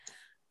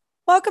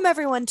Welcome,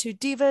 everyone, to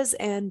Divas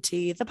and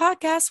Tea, the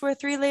podcast where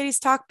three ladies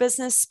talk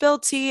business, spill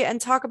tea, and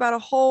talk about a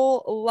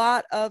whole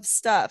lot of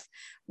stuff.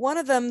 One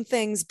of them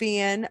things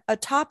being a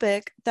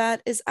topic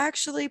that is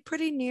actually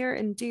pretty near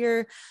and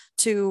dear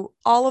to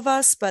all of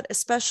us, but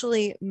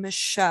especially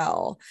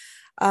Michelle.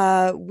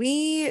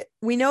 We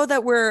know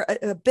that we're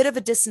a bit of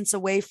a distance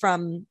away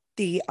from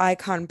the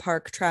Icon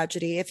Park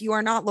tragedy. If you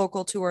are not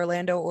local to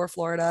Orlando or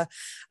Florida,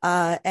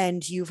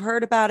 and you've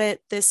heard about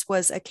it, this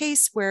was a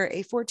case where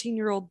a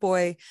 14-year-old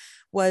boy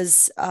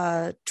was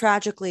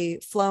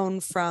tragically flown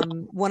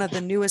from one of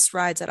the newest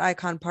rides at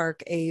Icon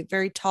Park, a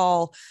very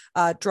tall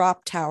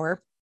drop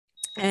tower.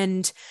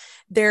 And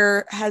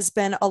there has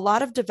been a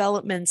lot of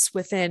developments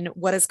within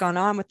what has gone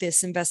on with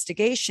this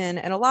investigation,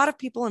 and a lot of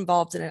people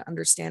involved in it,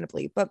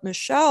 understandably. But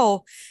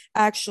Michelle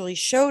actually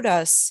showed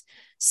us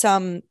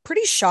some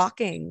pretty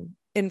shocking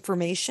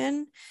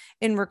information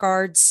in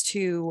regards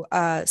to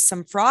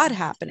some fraud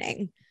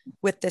happening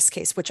with this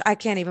case, which I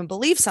can't even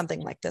believe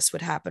something like this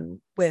would happen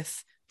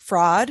with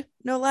fraud,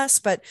 no less.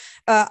 But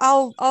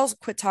I'll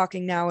quit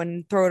talking now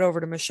and throw it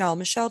over to Michelle.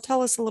 Michelle,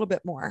 tell us a little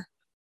bit more.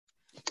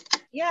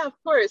 Yeah, of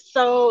course.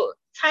 So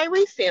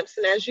Tyree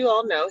Sampson, as you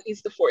all know,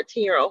 he's the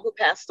 14-year-old who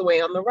passed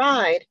away on the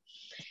ride.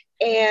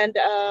 And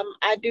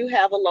I do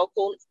have a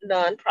local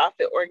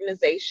nonprofit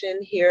organization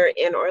here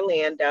in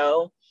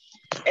Orlando.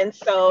 And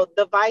so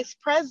the vice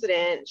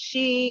president,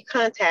 she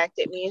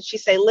contacted me and she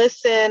said,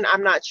 listen,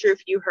 I'm not sure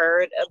if you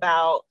heard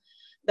about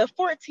the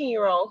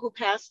 14-year-old who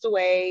passed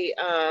away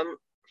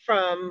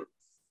from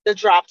the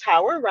drop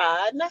tower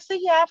ride. And I said,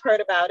 yeah, I've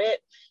heard about it.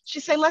 She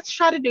said, let's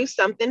try to do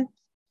something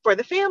for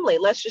the family.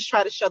 Let's just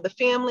try to show the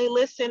family,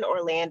 listen,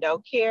 Orlando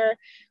care.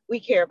 We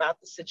care about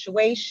the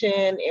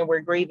situation and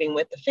we're grieving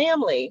with the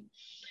family.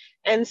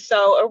 And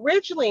so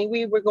originally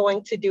we were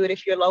going to do it,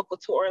 if you're local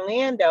to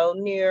Orlando,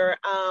 near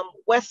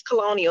West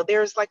Colonial.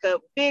 There's like a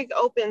big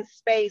open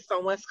space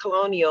on West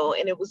Colonial,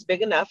 and it was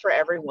big enough for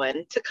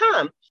everyone to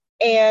come.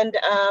 And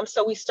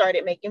so we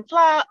started making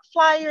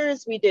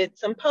flyers. We did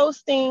some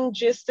posting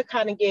just to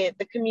kind of get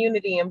the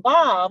community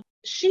involved.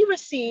 She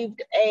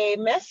received a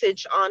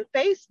message on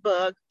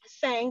Facebook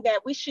saying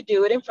that we should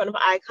do it in front of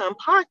Icon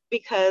Park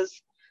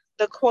because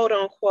the quote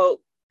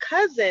unquote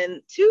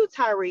cousin to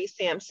Tyree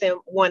Sampson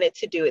wanted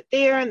to do it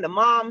there, and the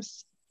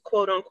mom's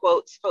quote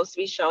unquote supposed to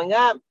be showing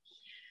up.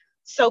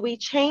 So we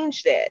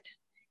changed it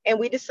and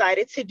we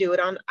decided to do it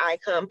on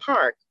Icon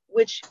Park,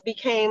 which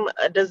became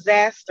a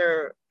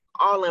disaster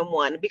all in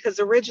one, because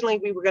originally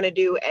we were going to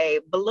do a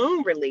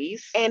balloon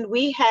release, and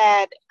we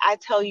had, I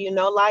tell you,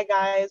 no lie,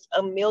 guys,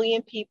 1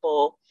 million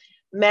people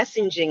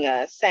messaging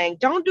us saying,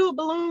 don't do a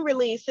balloon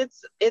release.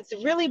 It's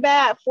really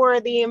bad for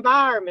the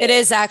environment. It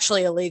is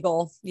actually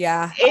illegal.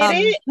 Yeah.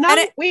 It is. No,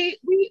 we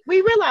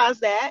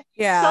realized that.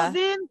 Yeah. So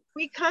then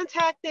we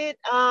contacted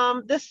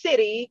the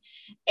city,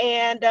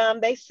 and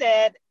they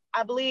said,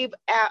 I believe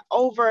at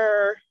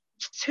over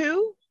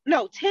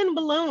 10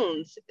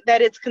 balloons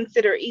that it's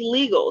considered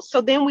illegal.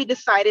 So then we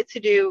decided to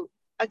do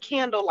a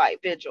candlelight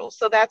vigil.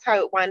 So that's how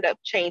it wound up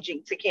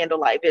changing to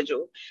candlelight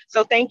vigil.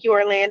 So thank you,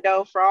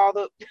 Orlando, for all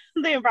the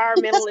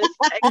environmentalists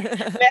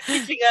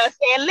messaging us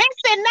and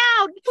listen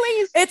now,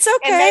 please. It's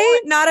okay.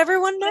 Not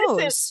everyone knows.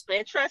 Listen,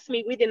 and trust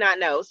me, we did not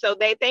know. So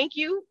they thank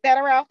you that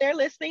are out there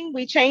listening.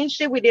 We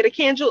changed it. We did a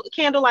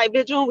candlelight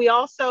vigil. And we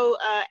also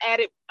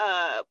added,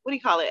 what do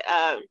you call it?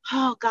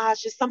 Oh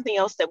gosh, it's something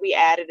else that we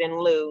added in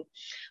lieu.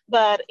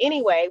 But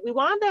anyway, we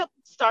wound up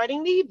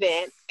starting the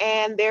event,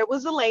 and there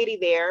was a lady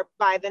there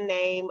by the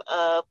name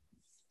of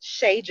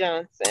Shay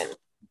Johnson.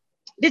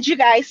 Did you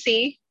guys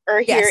see or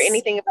hear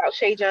anything about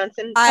Shay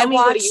Johnson? Tell me,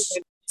 what do you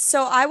think?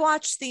 So I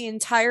watched the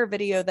entire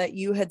video that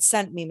you had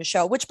sent me,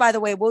 Michelle, which, by the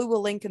way, we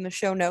will link in the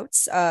show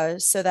notes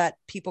so that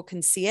people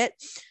can see it,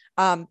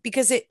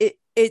 because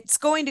it's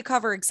going to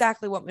cover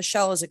exactly what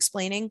Michelle is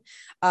explaining,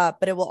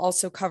 but it will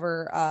also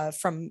cover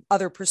from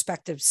other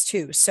perspectives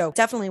too. So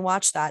definitely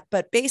watch that.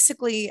 But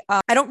basically,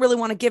 I don't really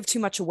want to give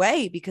too much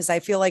away because I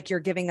feel like you're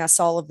giving us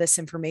all of this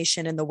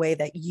information in the way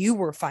that you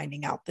were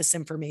finding out this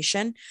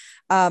information.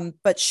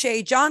 But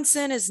Shay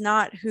Johnson is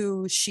not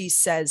who she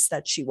says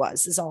that she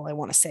was, is all I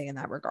want to say in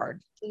that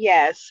regard.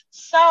 Yes.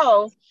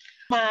 So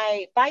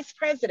my vice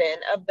president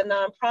of the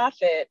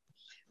nonprofit,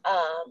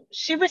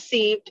 she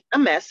received a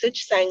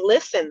message saying,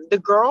 listen, the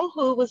girl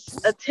who was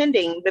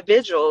attending the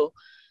vigil,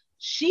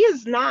 she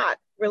is not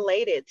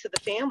related to the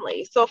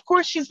family. So of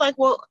course she's like,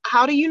 well,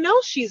 how do you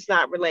know she's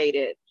not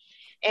related?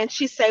 And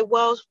she said,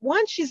 well,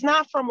 one, she's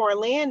not from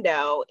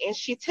Orlando, and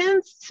she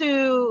tends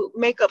to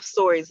make up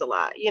stories a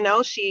lot. You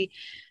know, she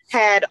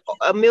had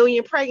 1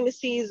 million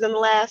pregnancies in the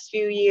last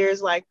few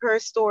years. Like, her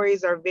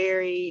stories are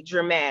very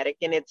dramatic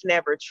and it's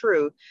never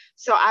true.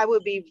 So I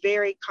would be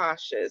very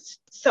cautious.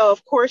 So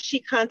of course she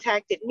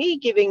contacted me,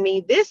 giving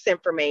me this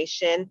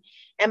information.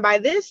 And by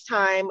this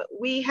time,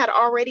 we had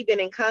already been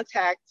in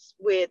contact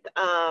with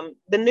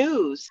the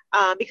news,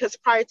 because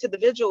prior to the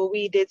vigil,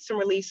 we did some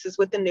releases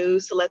with the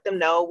news to let them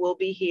know we'll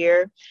be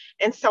here.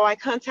 And so I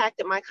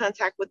contacted my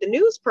contact with the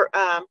news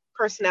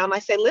personnel and I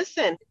say,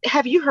 listen,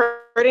 have you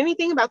heard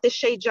anything about this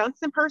Shay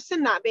Johnson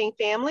person not being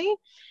family?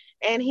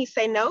 And he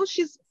say, no,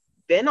 she's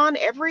been on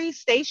every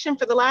station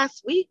for the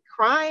last week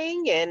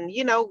crying and,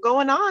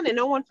 going on. And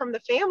no one from the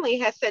family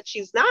has said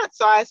she's not.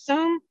 So I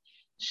assume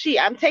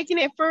I'm taking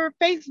it for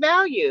face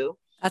value.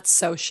 That's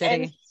so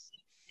shitty. And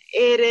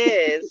it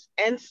is.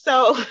 And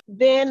so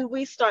then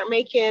we start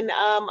making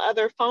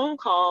other phone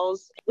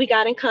calls. We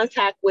got in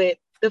contact with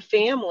the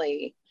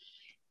family.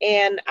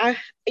 And I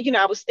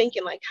was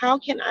thinking, like, how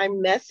can I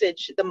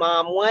message the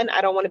mom? One,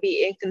 I don't want to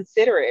be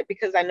inconsiderate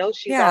because I know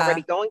she's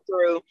already going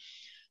through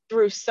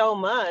so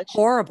much.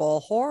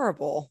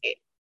 Horrible.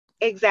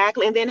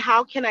 Exactly. And then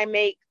how can I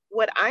make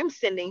what I'm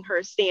sending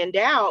her stand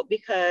out?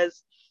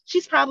 Because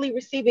she's probably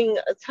receiving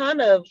a ton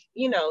of,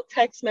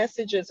 text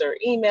messages or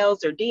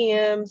emails or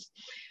DMs.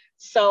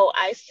 So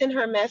I sent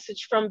her a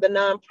message from the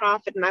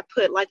nonprofit and I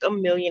put like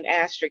 1,000,000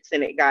 asterisks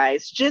in it,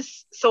 guys,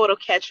 just so it'll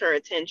catch her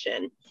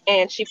attention.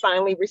 And she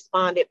finally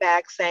responded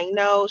back saying,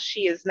 no,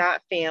 she is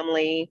not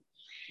family.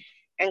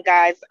 And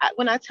guys,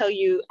 when I tell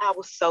you, I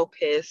was so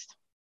pissed.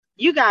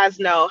 You guys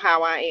know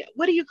how I am.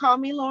 What do you call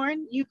me,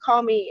 Lauren? You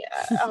call me,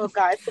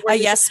 guys. A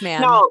yes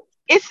man. No,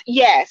 it's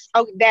yes.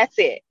 Oh, that's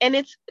it. And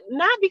it's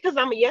not because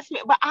I'm a yes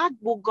man, but I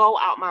will go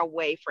out my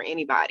way for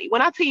anybody.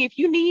 When I tell you, if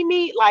you need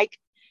me, like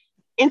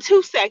in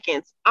 2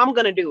 seconds, I'm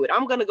going to do it.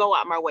 I'm going to go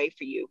out my way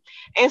for you.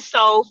 And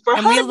so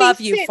and we love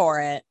you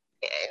for it.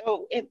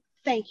 Oh, and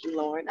thank you,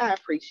 Lauren. I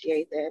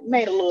appreciate that.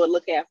 May the Lord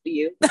look after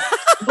you.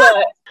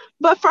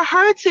 But for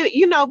her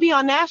to, be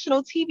on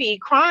national TV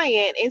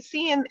crying and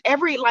seeing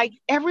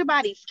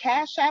everybody's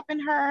cash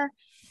apping her,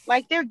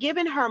 like they're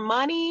giving her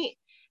money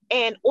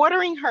and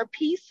ordering her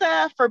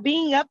pizza for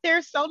being up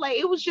there so late.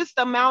 It was just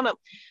the amount of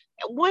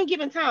one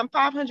given time,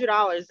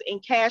 $500 in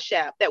cash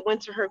app that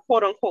went to her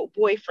quote unquote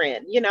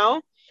boyfriend,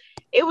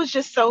 It was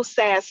just so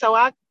sad. So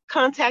I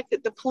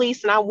contacted the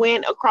police and I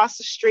went across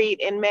the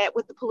street and met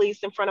with the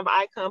police in front of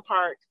Icon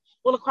Park.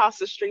 Well, across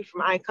the street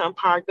from Icon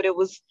Park, but it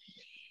was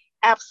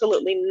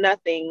absolutely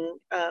nothing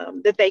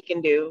that they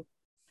can do.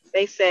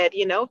 They said,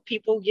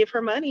 people give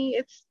her money.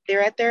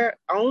 They're at their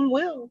own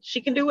will.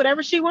 She can do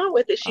whatever she wants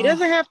with it. She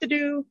doesn't have to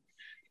do,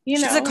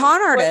 She's a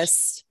con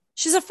artist.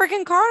 She's a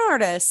freaking con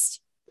artist.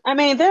 I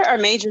mean, there are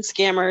major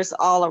scammers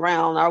all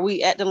around. Are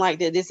we acting like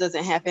that this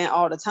doesn't happen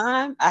all the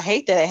time? I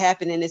hate that it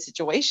happened in this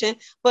situation.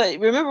 But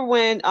remember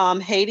when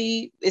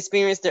Haiti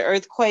experienced the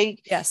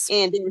earthquake? Yes.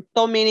 And there were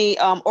so many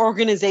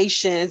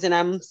organizations, and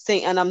I'm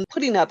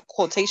putting up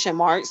quotation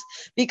marks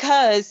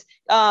because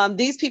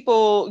these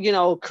people,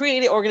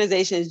 created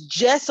organizations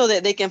just so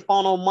that they can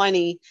funnel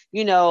money,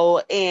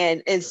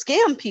 and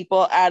scam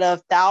people out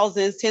of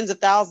thousands, tens of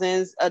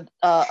thousands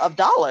of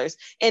dollars.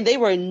 And they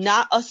were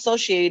not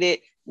associated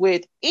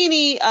with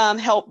any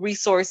help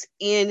resource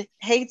in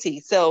Haiti.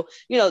 So,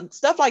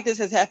 stuff like this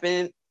has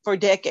happened for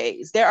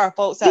decades. There are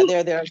folks out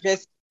there that are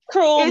just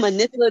cruel,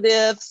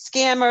 manipulative,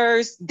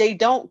 scammers. They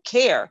don't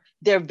care.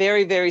 They're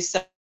very, very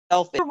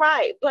selfish.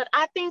 Right. But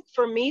I think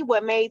for me,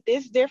 what made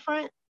this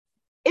different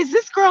is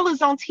this girl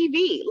is on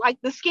TV. Like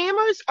the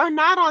scammers are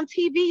not on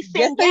TV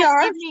saying,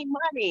 yes, give me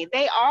money.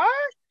 They are?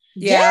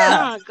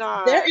 Yeah. Oh,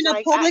 God. They're in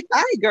the public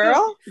eye,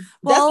 girl.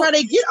 That's why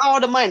they get all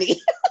the money.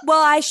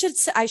 Well, I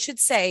should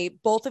say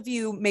both of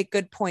you make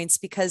good points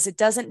because it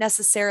doesn't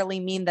necessarily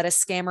mean that a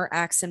scammer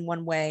acts in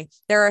one way.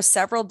 There are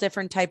several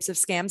different types of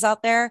scams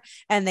out there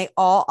and they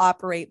all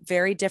operate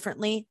very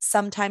differently.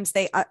 Sometimes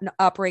they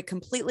operate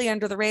completely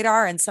under the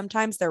radar and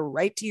sometimes they're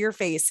right to your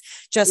face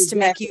just to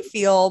make you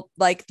feel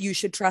like you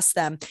should trust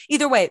them.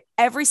 Either way,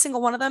 every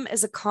single one of them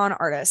is a con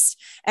artist.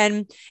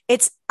 And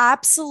it's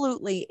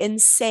absolutely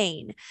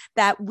insane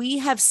that we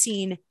have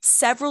seen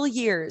several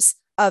years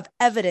of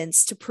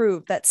evidence to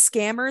prove that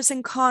scammers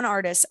and con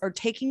artists are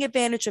taking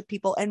advantage of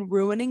people and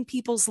ruining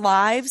people's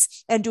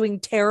lives and doing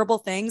terrible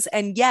things.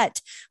 And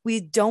yet we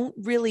don't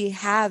really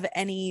have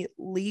any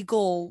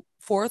legal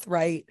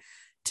forthright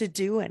to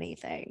do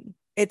anything.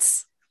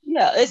 It's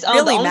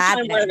really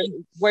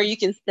maddening. Where you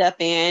can step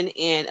in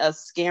and a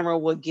scammer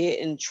will get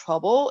in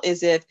trouble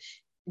is if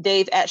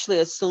they've actually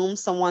assumed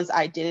someone's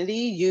identity,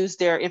 used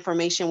their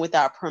information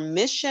without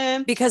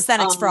permission. Because then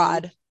it's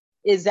fraud.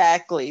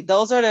 Exactly.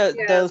 Those are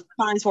the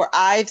times where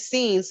I've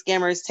seen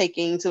scammers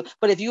taking to,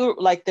 but if you,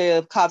 like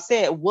the cop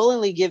said,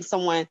 willingly give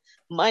someone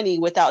money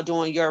without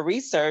doing your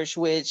research,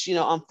 which,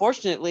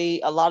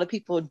 unfortunately, a lot of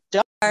people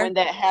don't when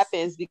that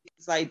happens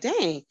because like,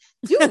 dang,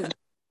 you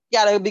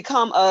gotta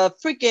become a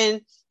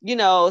freaking,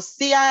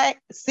 CSI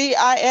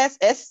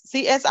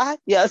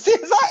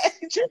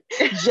agent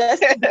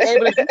just to be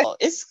able to do it.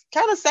 It's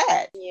kind of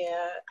sad.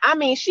 Yeah. I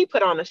mean, she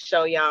put on a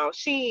show, y'all.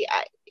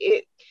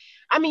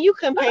 You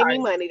couldn't pay me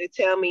money to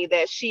tell me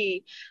that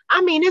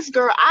this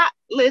girl,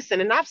 listen,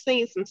 and I've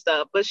seen some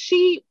stuff, but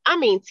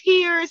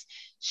tears,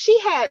 she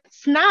had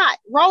snot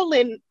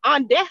rolling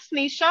on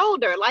Destiny's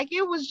shoulder. Like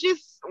it was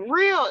just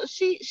real.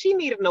 She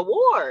needed an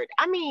award.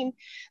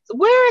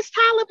 Where is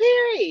Tyler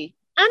Perry?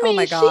 Oh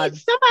my God.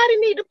 Somebody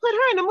need to put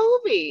her in a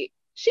movie.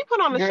 She put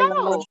on a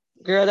show.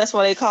 Girl, that's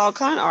why they call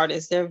con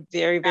artists. They're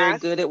very, very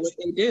good at what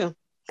they do.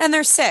 And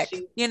they're sick,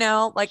 She,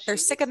 like they're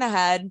she sick was. in the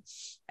head,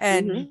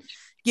 and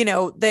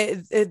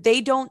Mm-hmm.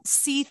 they don't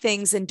see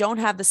things and don't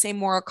have the same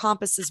moral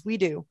compass as we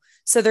do.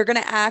 So they're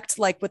going to act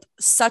like with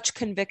such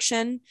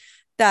conviction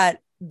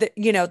that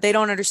they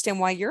don't understand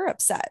why you're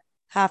upset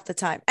half the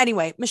time.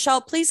 Anyway,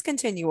 Michelle, please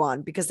continue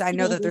on because I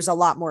know that there's a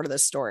lot more to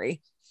this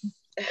story.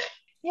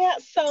 Yeah,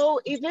 so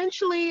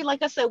eventually,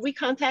 like I said, I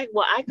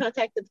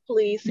contacted the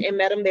police and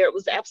met him there. It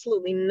was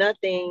absolutely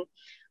nothing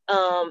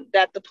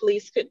that the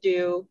police could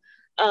do.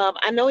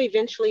 I know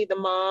eventually the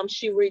mom,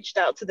 she reached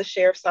out to the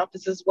sheriff's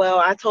office as well.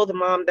 I told the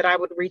mom that I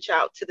would reach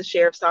out to the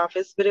sheriff's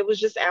office, but it was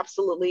just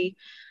absolutely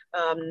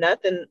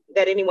nothing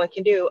that anyone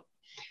can do.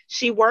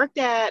 She worked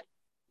at,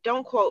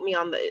 don't quote me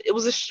on it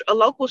was a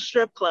local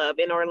strip club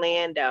in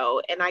Orlando.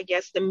 And I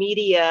guess the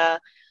media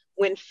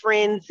went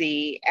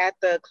frenzy at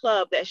the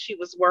club that she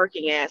was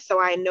working at.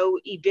 So I know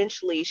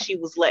eventually she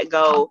was let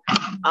go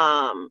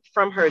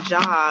from her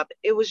job.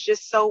 It was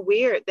just so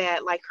weird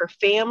that like her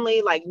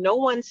family, like no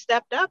one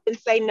stepped up and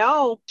say,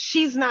 no,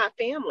 she's not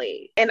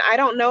family. And I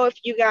don't know if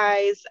you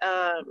guys,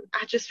 I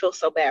just feel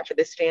so bad for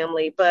this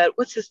family, but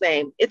what's his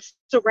name? It's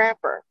the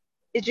rapper.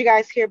 Did you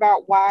guys hear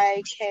about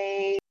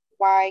YK,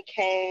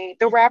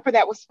 the rapper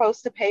that was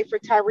supposed to pay for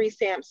Tyree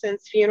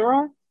Sampson's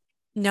funeral?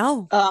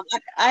 No.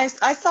 I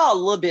saw a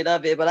little bit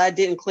of it, but I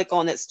didn't click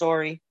on that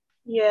story.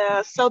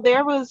 Yeah, so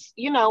there was,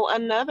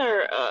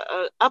 another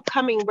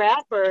upcoming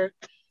rapper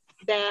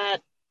that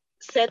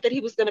said that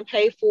he was going to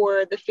pay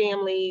for the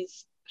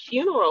family's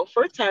funeral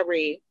for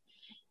Tyree.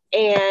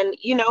 And,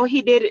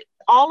 he did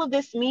all of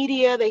this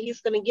media that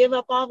he's going to give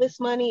up all this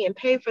money and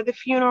pay for the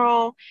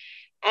funeral.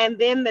 And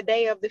then the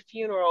day of the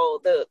funeral,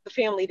 the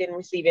family didn't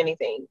receive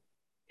anything.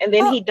 And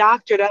then Oh, he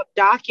doctored up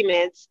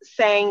documents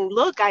saying,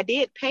 look, I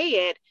did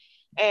pay it.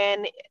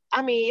 And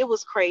I mean, it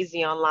was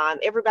crazy online.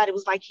 Everybody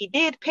was like, he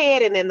did pay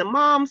it. And then the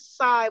mom's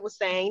side was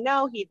saying,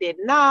 no, he did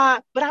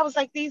not. But I was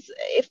like,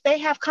 if they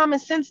have common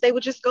sense, they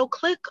would just go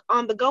click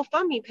on the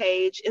GoFundMe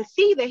page and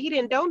see that he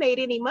didn't donate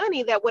any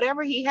money, that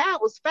whatever he had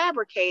was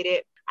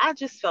fabricated. I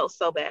just felt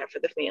so bad for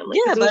the family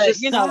Yeah, because it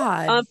was but just,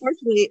 God.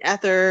 unfortunately,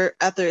 after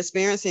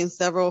experiencing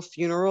several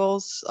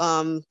funerals,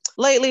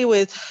 lately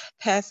with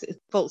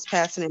folks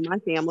passing in my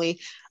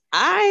family,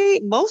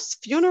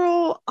 most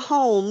funeral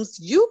homes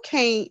you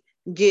can't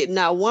get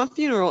not one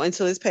funeral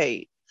until it's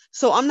paid.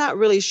 So I'm not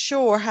really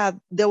sure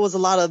how there was a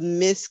lot of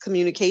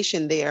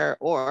miscommunication there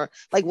or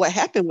like what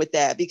happened with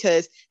that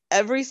because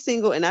every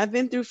single, and I've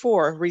been through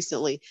 4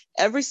 recently,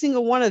 every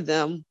single one of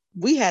them,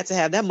 we had to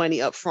have that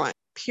money up front,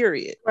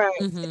 period. right,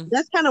 Mm-hmm.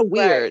 That's kind of right,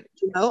 weird,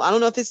 you know. I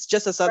don't know if it's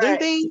just a southern right.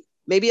 thing.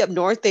 Maybe up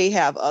north they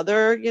have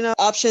other,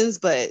 options,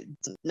 but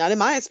not in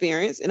my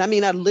experience. And I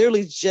mean, I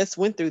literally just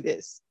went through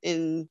this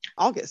in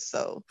August,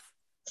 so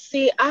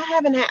See, I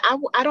haven't had,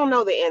 I don't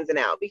know the ins and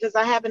out because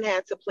I haven't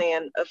had to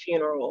plan a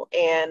funeral.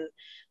 And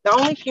the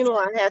only funeral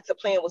I had to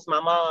plan was my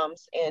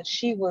mom's. And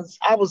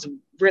I was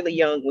really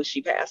young when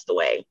she passed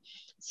away.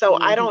 So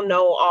I mhm. don't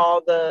know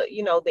all the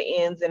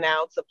ins and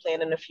outs of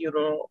planning a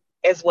funeral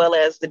as well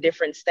as the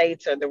different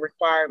states or the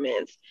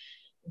requirements.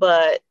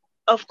 But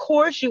of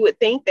course, you would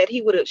think that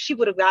she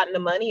would have gotten the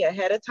money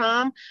ahead of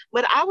time.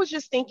 But I was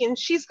just thinking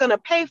she's going to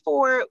pay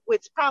for it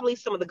with probably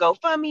some of the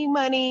GoFundMe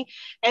money.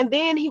 And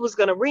then he was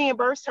going to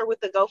reimburse her with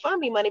the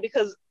GoFundMe money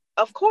because,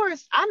 of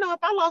course, I know if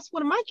I lost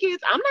one of my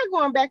kids, I'm not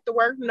going back to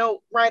work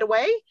no right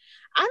away.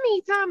 I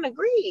need time to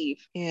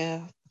grieve.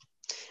 Yeah.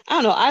 I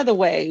don't know. Either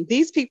way,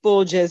 these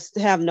people just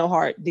have no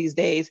heart these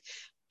days.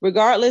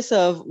 Regardless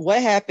of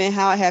what happened,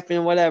 how it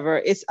happened,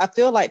 whatever. I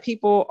feel like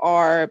people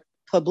are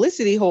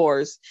publicity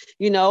whores,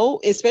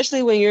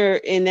 especially when you're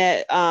in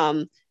that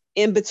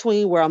in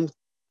between where I'm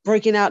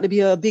breaking out to be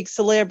a big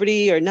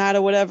celebrity or not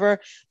or whatever.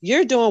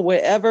 You're doing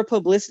whatever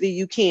publicity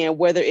you can,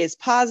 whether it's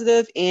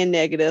positive and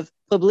negative.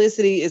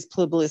 Publicity is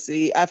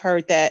publicity. I've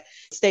heard that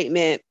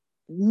statement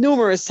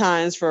numerous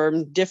times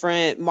from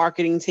different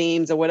marketing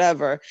teams or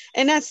whatever.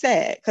 And that's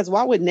sad because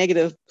why would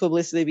negative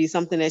publicity be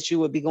something that you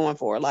would be going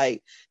for?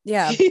 Like,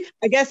 Yeah.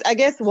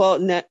 well,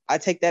 no, I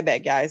take that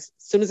back, guys.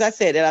 As soon as I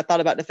said it, I thought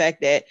about the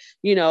fact that,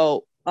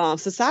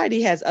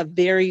 society has a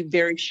very,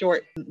 very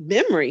short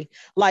memory.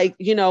 Like,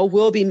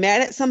 we'll be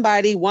mad at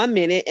somebody 1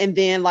 minute and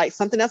then like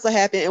something else will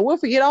happen and we'll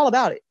forget all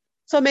about it.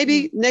 So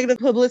maybe negative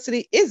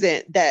publicity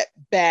isn't that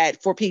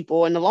bad for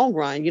people in the long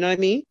run. You know what I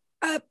mean?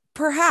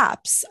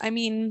 Perhaps. I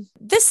mean,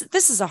 this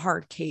is a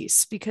hard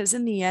case because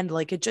in the end,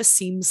 like it just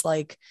seems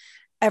like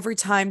every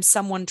time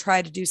someone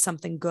tried to do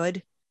something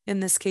good,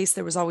 in this case,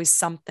 there was always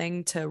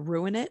something to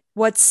ruin it.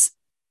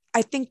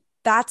 I think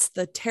that's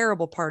the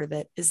terrible part of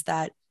it is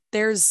that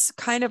there's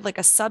kind of like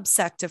a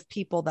subsect of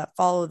people that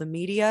follow the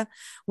media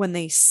when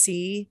they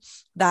see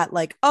that,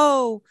 like,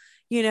 oh,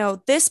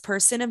 this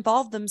person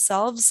involved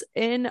themselves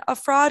in a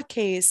fraud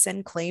case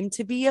and claimed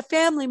to be a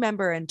family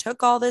member and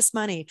took all this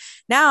money.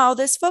 Now,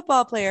 this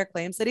football player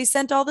claims that he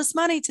sent all this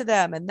money to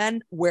them. And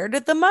then where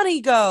did the money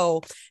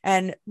go?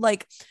 And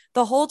like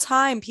the whole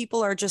time,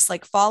 people are just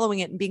like following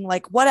it and being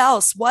like, what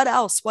else? What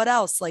else? What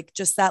else? Like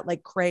just that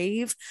like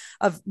crave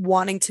of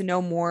wanting to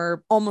know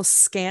more, almost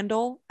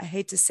scandal. I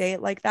hate to say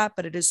it like that,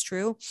 but it is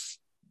true.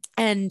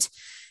 And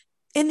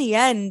in the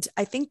end,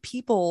 I think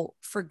people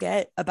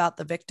forget about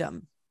the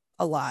victim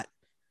a lot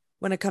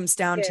when it comes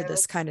down to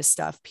this kind of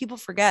stuff. People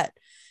forget,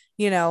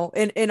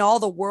 in all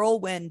the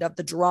whirlwind of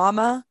the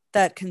drama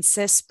that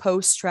consists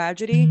post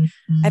tragedy.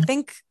 I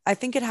think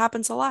it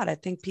happens a lot. I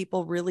think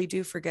people really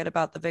do forget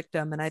about the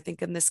victim. And I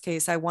think in this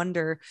case, I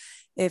wonder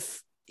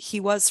if he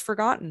was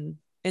forgotten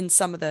in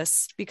some of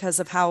this because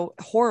of how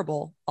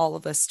horrible all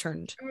of this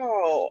turned.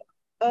 Oh,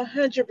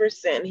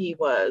 100% he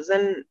was.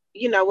 And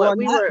you know what,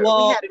 we had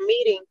a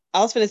meeting. I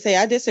was going to say,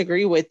 I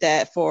disagree with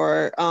that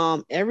for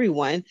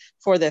everyone.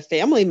 For the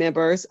family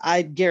members,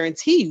 I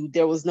guarantee you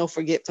there was no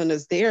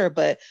forgetfulness there.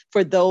 But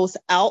for those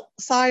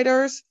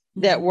outsiders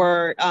that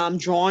were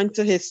drawn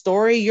to his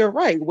story, you're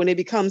right. When it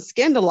becomes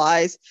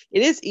scandalized,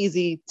 it is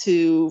easy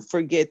to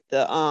forget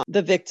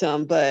the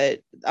victim. But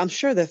I'm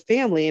sure the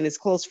family and his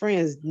close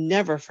friends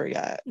never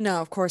forgot.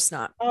 No, of course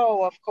not.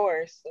 Oh, of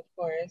course.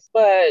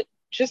 But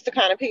just to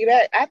kind of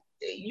piggyback,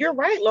 you're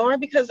right, Lauren,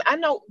 because I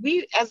know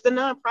we, as the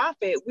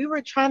nonprofit, we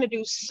were trying to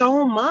do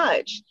so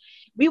much.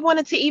 We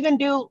wanted to even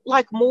do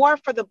like more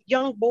for the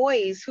young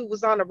boys who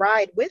was on the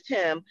ride with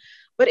him,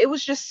 but it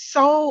was just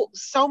so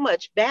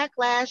much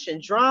backlash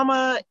and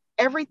drama.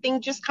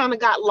 Everything just kind of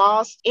got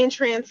lost in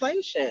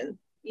translation.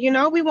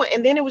 We went,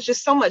 and then it was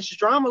just so much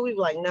drama. We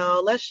were like,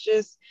 no,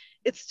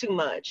 it's too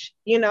much,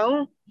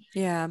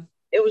 Yeah.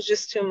 It was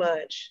just too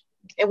much.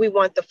 And we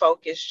want the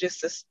focus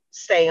just to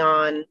stay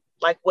on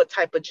like what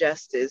type of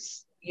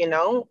justice,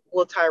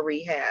 will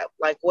Tyre have?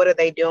 Like, what are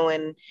they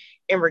doing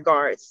in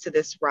regards to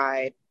this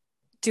ride?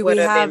 What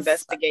are the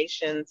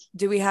investigations?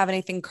 Do we have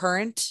anything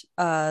current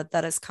that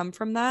has come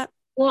from that?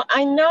 Well,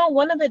 I know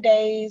one of the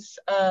days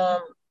that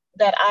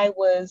I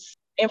was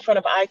in front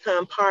of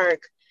Icon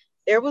Park,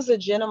 there was a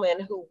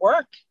gentleman who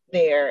worked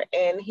there,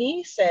 and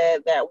he said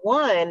that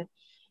one,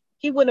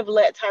 he wouldn't have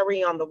let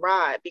Tyre on the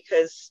ride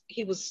because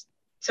he was,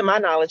 to my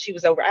knowledge, he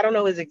was over, I don't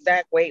know his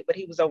exact weight, but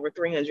he was over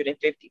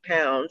 350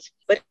 pounds.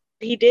 But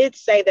he did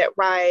say that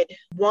ride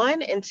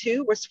 1 and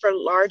 2 was for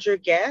larger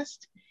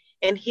guests,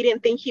 and he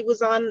didn't think he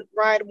was on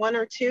ride 1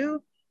 or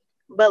 2.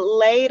 But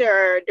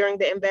later during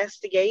the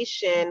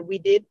investigation, we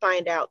did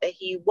find out that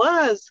he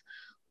was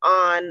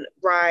on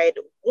ride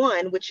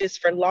 1, which is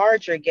for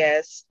larger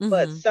guests,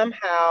 but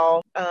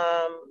somehow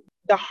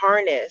the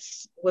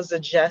harness was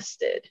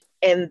adjusted,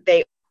 and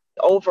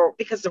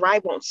because the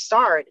ride won't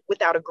start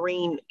without a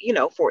green,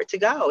 for it to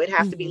go. It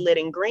has to be lit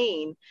in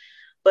green.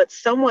 But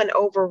someone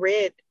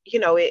overrid,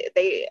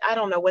 I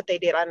don't know what they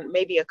did,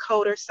 maybe a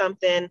code or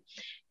something,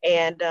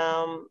 and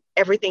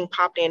everything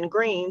popped in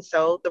green,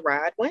 so the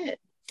ride went.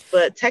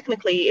 But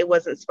technically, it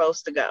wasn't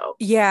supposed to go.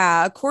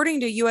 Yeah, according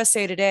to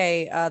USA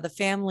Today, the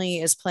family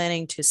is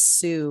planning to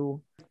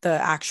sue the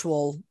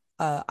actual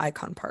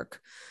Icon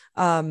Park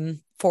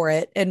for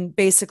it. And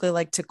basically,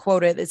 like, to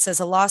quote it, it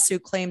says a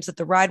lawsuit claims that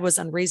the ride was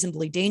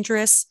unreasonably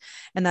dangerous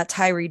and that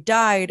Tyre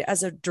died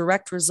as a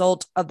direct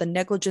result of the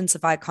negligence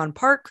of Icon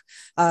Park,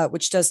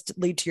 which does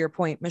lead to your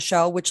point,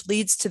 Michelle, which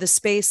leads to the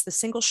space, the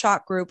Single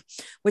Shot Group,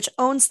 which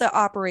owns the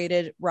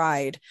operated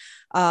ride.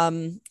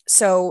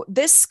 So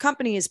this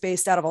company is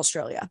based out of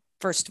Australia,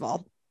 first of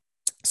all.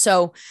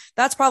 So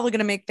that's probably going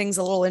to make things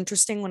a little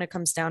interesting when it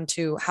comes down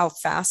to how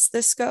fast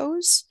this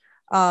goes.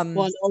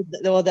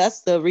 Well,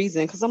 that's the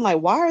reason, because I'm like,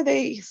 why are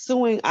they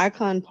suing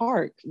Icon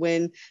Park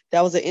when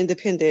that was an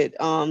independent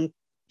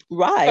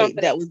ride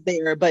that was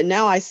there? But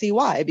now I see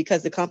why,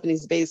 because the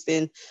company's based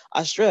in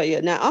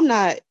Australia. Now, I'm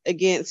not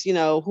against,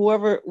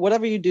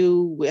 whatever you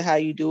do with how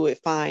you do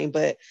it, fine.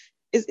 But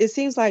it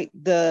seems like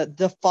the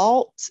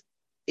default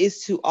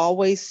is to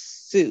always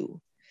sue.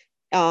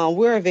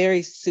 We're a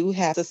very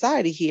sue-happy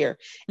society here.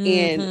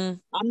 And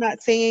I'm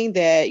not saying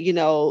that,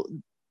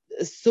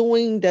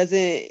 suing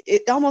doesn't,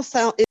 it almost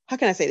sounds, how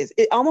can I say this?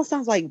 It almost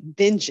sounds like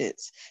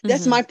vengeance.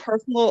 That's my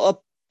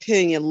personal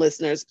opinion,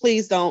 listeners.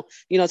 Please don't,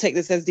 take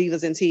this as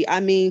divas and tea. I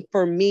mean,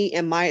 for me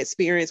and my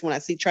experience, when I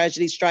see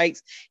tragedy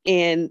strikes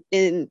and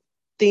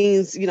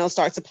things,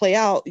 start to play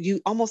out, you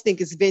almost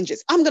think it's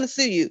vengeance. I'm going to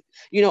sue you.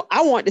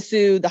 I want to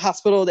sue the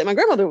hospital that my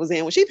grandmother was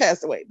in when she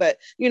passed away. But,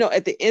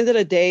 at the end of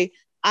the day,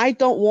 I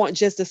don't want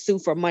just to sue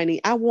for money.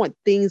 I want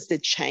things to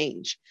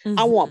change.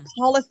 I want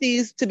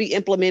policies to be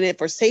implemented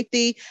for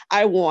safety.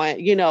 I want,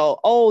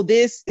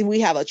 we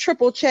have a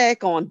triple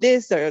check on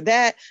this or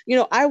that.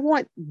 I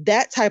want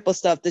that type of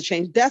stuff to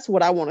change. That's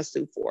what I want to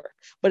sue for.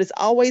 But it's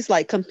always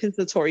like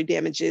compensatory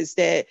damages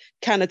that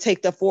kind of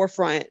take the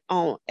forefront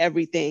on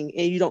everything.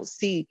 And you don't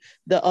see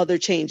the other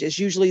changes.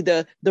 Usually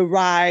the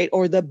ride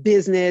or the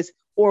business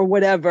or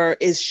whatever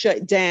is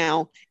shut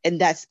down, and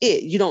that's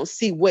it. You don't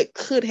see what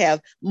could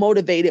have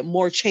motivated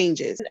more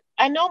changes.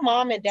 I know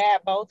mom and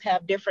dad both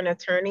have different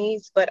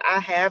attorneys, but I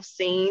have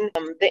seen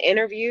the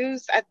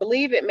interviews. I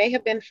believe it may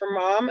have been for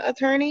mom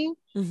attorney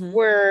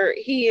where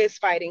he is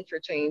fighting for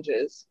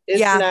changes. It's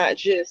not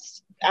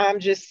just, I'm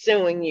just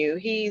suing you.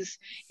 He's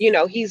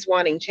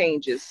wanting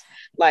changes.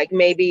 Like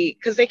maybe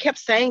because they kept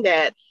saying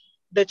that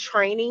the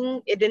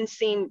training, it didn't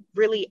seem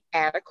really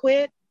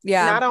adequate.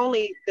 Yeah. Not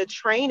only the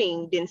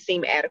training didn't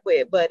seem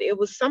adequate, but it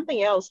was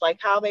something else, like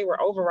how they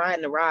were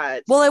overriding the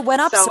rides. Well, it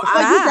went up so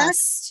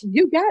fast.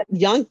 You got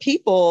young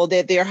people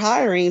that they're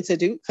hiring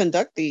to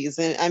conduct these.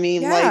 And I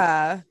mean,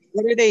 like,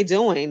 what are they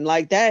doing?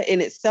 Like that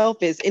in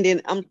itself is, and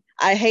then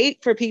I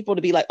hate for people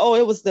to be like, oh,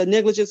 it was the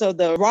negligence of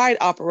the ride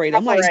operator.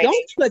 I'm like,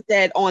 don't put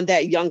that on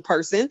that young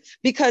person,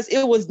 because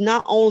it was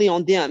not only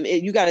on them.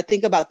 You got to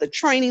think about the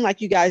training,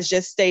 like you guys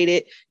just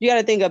stated. You got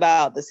to think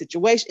about the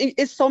situation.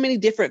 It's so many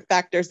different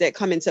factors that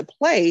come into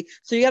play.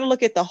 So you got to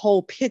look at the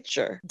whole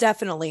picture.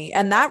 Definitely.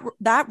 And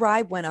that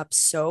ride went up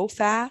so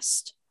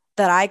fast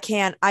that I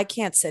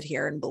can't sit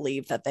here and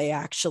believe that they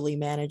actually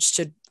managed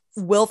to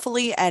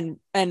willfully and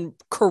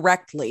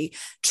correctly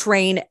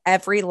train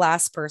every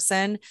last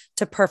person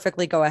to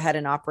perfectly go ahead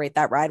and operate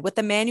that ride with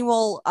the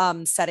manual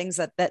settings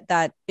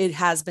that it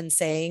has been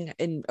saying,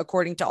 in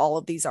according to all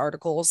of these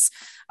articles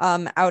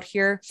out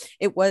here.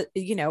 It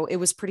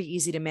was pretty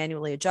easy to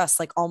manually adjust,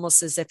 like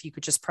almost as if you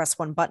could just press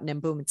one button and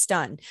boom, it's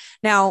done.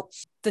 Now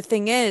the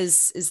thing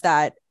is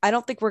that I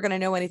don't think we're going to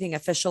know anything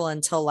official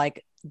until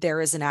like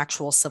there is an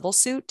actual civil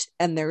suit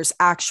and there's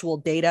actual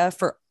data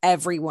for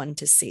everyone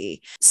to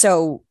see.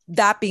 So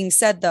that being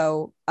said,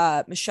 though,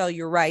 Michelle,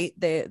 you're right.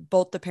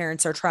 Both the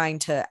parents are trying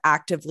to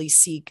actively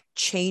seek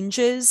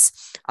changes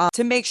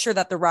to make sure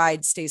that the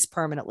ride stays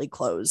permanently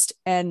closed.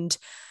 And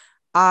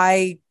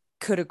I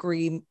could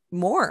agree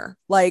more.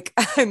 Like,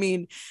 I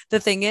mean,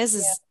 the thing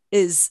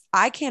is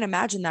I can't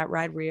imagine that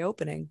ride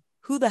reopening.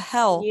 Who the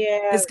hell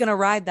is going to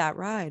ride that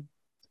ride?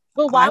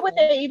 Well, why would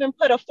they even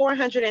put a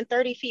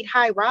 430 feet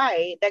high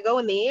ride that go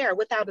in the air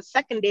without a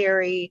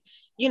secondary,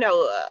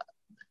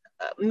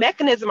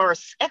 mechanism or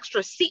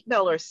extra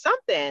seatbelt or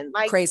something?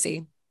 Like,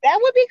 crazy. That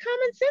would be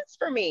common sense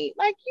for me.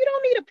 Like, you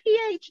don't need a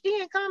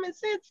PhD in common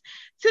sense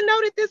to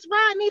know that this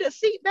ride need a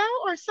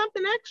seatbelt or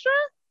something extra.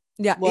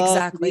 Yeah, well,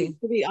 exactly.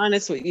 To be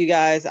honest with you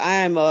guys, I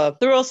am a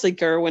thrill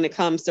seeker when it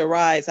comes to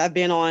rides. I've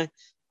been on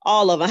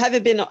all of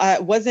them. I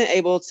wasn't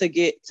able to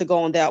get to go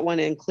on that one,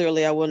 and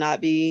clearly I will not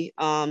be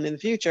in the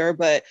future,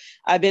 but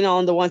I've been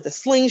on the ones, the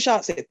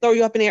slingshots that throw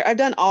you up in the air. I've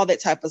done all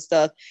that type of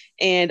stuff.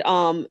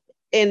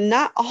 And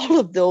not all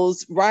of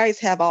those rides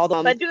have all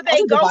the. But do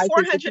they go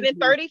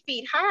 430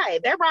 feet high?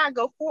 That ride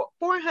go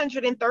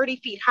 430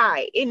 feet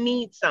high. It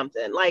needs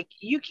something. Like,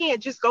 you can't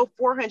just go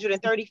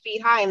 430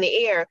 feet high in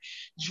the air,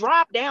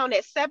 drop down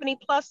at 70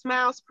 plus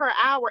miles per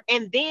hour,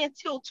 and then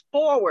tilt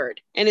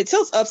forward. And it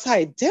tilts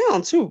upside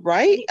down too,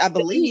 right? I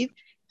believe.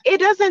 It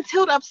doesn't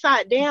tilt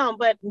upside down,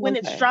 but when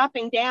it's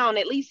dropping down,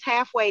 at least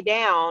halfway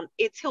down,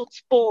 it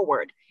tilts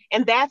forward.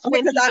 And that's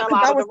when he fell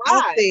out of the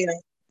ride.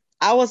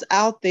 I was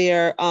out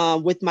there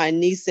with my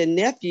niece and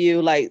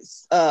nephew, like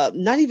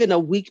not even a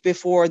week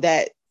before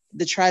that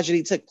the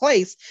tragedy took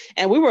place,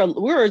 and we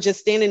were just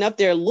standing up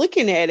there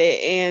looking at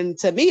it, and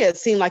to me it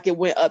seemed like it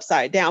went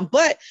upside down.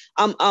 But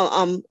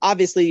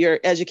obviously you're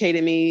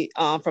educating me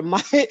from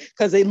my,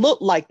 because it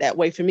looked like that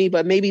way for me,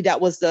 but maybe that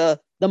was the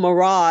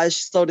mirage,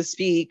 so to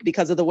speak,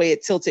 because of the way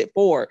it tilted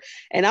forward.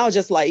 And I was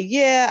just like,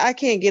 yeah, I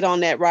can't get on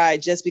that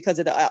ride just because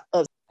of I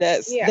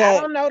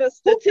don't know the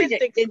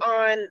statistics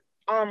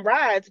on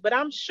rides, but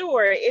I'm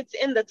sure it's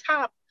in the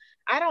top,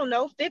 I don't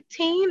know,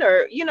 15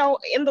 or,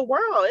 in the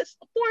world. It's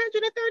a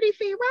 430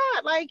 feet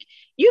ride. Like,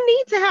 you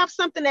need to have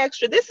something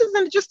extra. This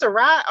isn't just a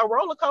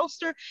roller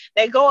coaster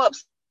that go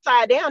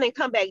upside down and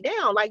come back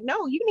down. Like,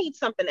 no, you need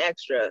something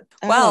extra.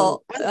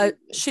 Well,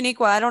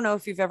 Shaniqua, I don't know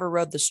if you've ever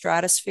rode the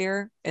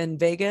Stratosphere in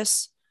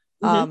Vegas.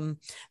 Mm-hmm.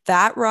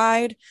 That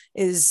ride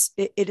is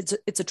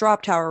it's a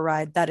drop tower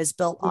ride that is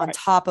built on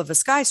top of a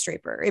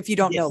skyscraper, if you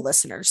don't know,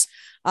 listeners.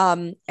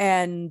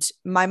 And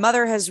my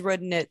mother has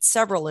ridden it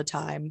several a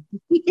time.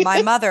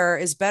 My mother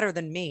is better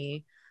than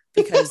me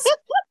because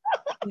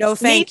no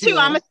thank you. Me too.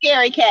 I'm a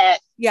scary cat.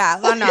 Yeah,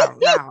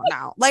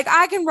 no. Like,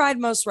 I can ride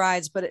most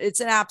rides, but it's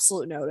an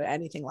absolute no to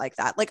anything like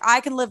that. Like, I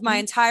can live my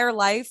entire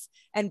life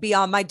and be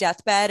on my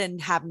deathbed and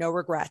have no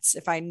regrets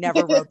if I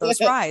never rode those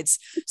rides.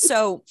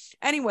 So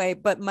anyway,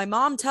 but my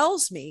mom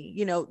tells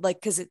me, like,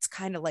 cause it's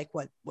kind of like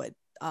what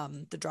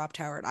the drop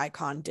tower at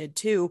Icon did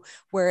too,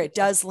 where it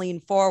does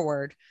lean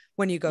forward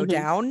when you go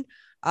down.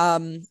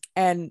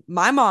 And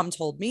my mom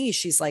told me,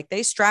 she's like,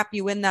 they strap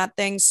you in that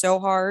thing so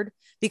hard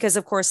because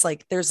of course,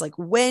 like, there's like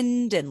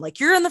wind and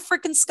like you're in the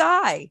freaking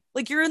sky,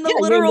 like you're in the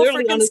literal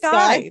freaking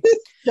sky,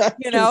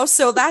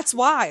 so that's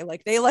why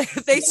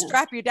they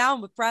strap you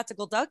down with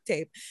practical duct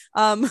tape.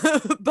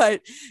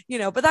 But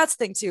that's the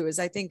thing too, is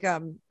I think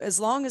as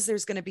long as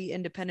there's going to be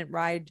independent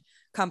ride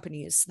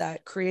companies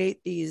that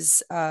create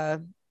these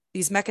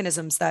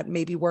mechanisms that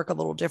maybe work a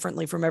little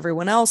differently from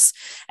everyone else,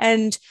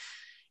 and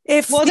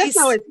If Well, that's these,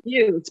 no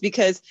excuse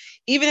because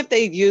even if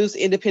they use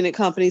independent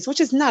companies, which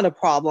is not a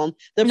problem,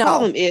 the no,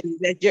 problem is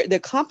that the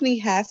company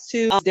has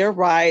to, their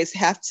rights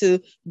have to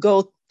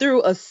go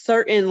through a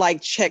certain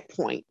like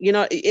checkpoint,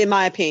 in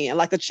my opinion,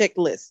 like a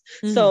checklist.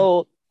 Mhm.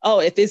 So, oh,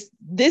 if it's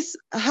this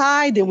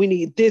high, then we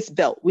need this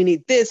belt, we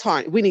need this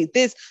harness, we need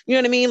this, you know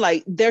what I mean?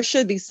 Like there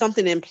should be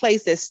something in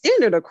place that's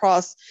standard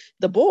across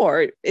the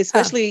board, Huh.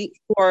 especially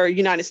for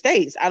United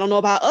States. I don't know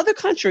about other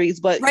countries,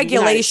 but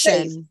United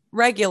States.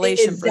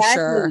 Regulation for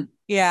sure. Exactly.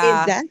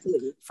 Yeah,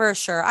 Exactly. for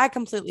sure. I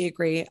completely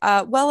agree.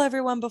 Well,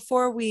 everyone,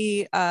 before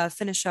we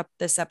finish up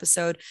this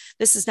episode,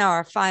 this is now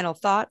our final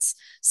thoughts.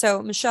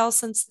 So, Michelle,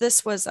 since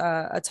this was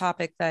a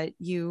topic that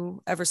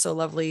you ever so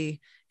lovely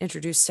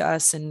introduced to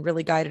us and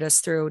really guided us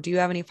through, do you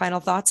have any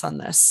final thoughts on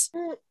this?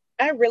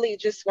 I really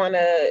just want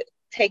to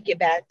take it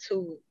back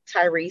to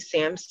Tyree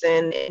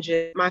Sampson, and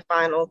just my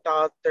final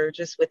thoughts are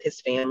just with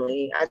his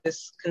family. I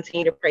just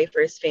continue to pray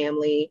for his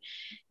family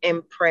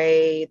and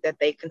pray that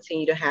they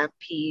continue to have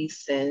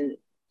peace and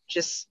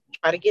just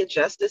try to get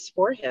justice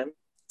for him.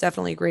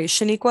 Definitely agree.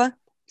 Shaniqua?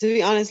 To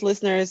be honest,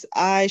 listeners,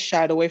 I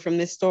shied away from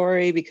this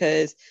story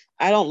because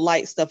I don't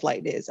like stuff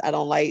like this. I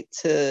don't like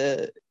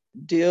to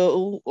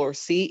deal or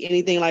see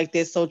anything like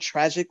this so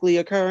tragically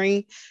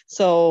occurring.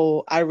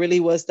 So I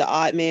really was the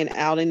odd man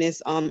out in this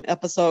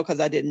episode because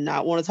I did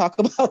not want to talk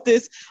about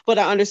this, but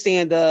I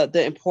understand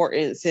the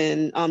importance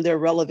and their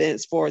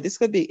relevance for this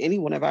could be any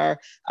one of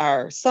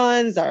our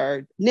sons,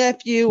 our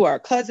nephew, our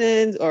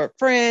cousins, or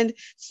friend.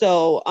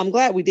 So I'm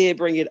glad we did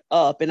bring it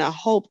up, and I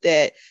hope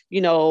that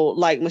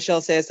like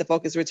Michelle says, the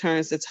focus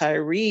returns to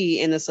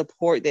Tyree and the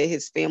support that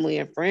his family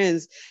and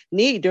friends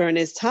need during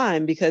this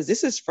time because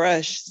this is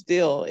fresh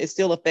still. It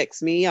still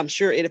affects me. I'm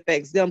sure it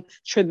affects them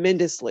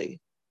tremendously.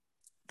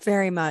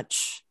 Very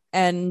much.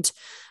 And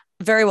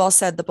very well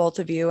said, the both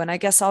of you. And I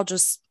guess I'll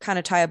just kind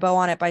of tie a bow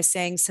on it by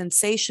saying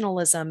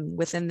sensationalism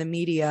within the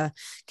media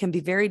can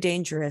be very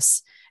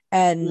dangerous.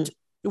 And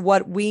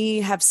what we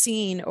have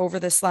seen over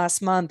this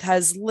last month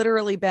has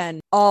literally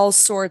been all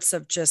sorts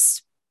of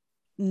just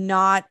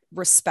not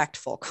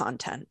respectful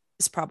content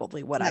is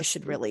probably what I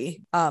should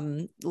really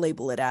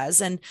label it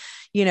as. And,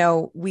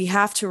 we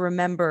have to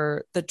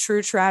remember the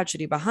true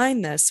tragedy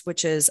behind this,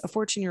 which is a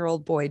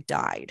 14-year-old boy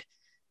died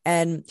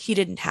and he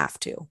didn't have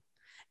to.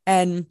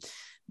 And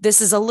this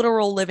is a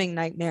literal living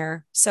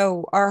nightmare.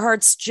 So our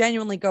hearts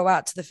genuinely go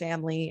out to the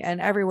family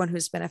and everyone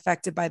who's been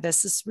affected by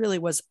this. This really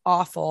was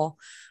awful.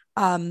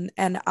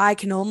 And I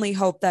can only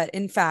hope that,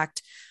 in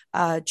fact,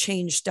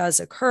 change does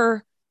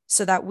occur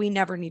so that we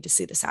never need to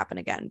see this happen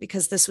again,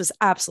 because this was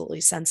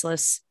absolutely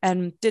senseless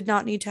and did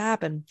not need to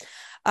happen.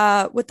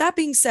 With that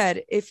being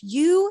said, if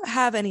you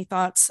have any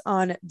thoughts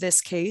on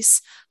this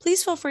case,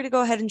 please feel free to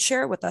go ahead and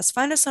share it with us.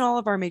 Find us on all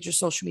of our major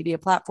social media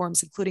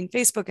platforms, including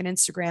Facebook and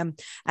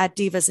Instagram at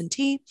Divas and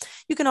Tea.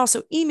 You can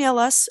also email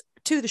us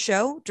to the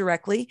show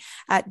directly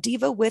at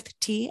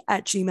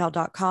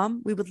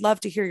divawitht@gmail.com. We would love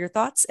to hear your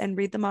thoughts and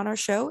read them on our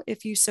show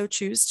if you so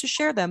choose to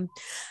share them.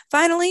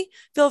 Finally,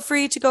 feel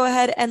free to go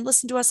ahead and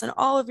listen to us on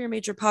all of your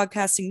major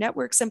podcasting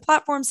networks and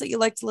platforms that you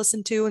like to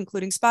listen to,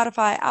 including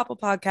Spotify, Apple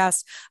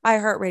Podcasts,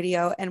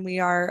 iHeartRadio, and we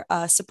are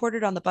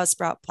supported on the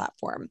Buzzsprout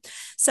platform.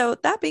 So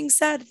that being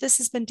said, this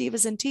has been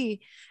Divas and Tea,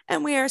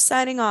 and we are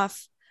signing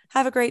off.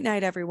 Have a great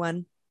night,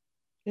 everyone.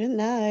 Good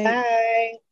night. Bye.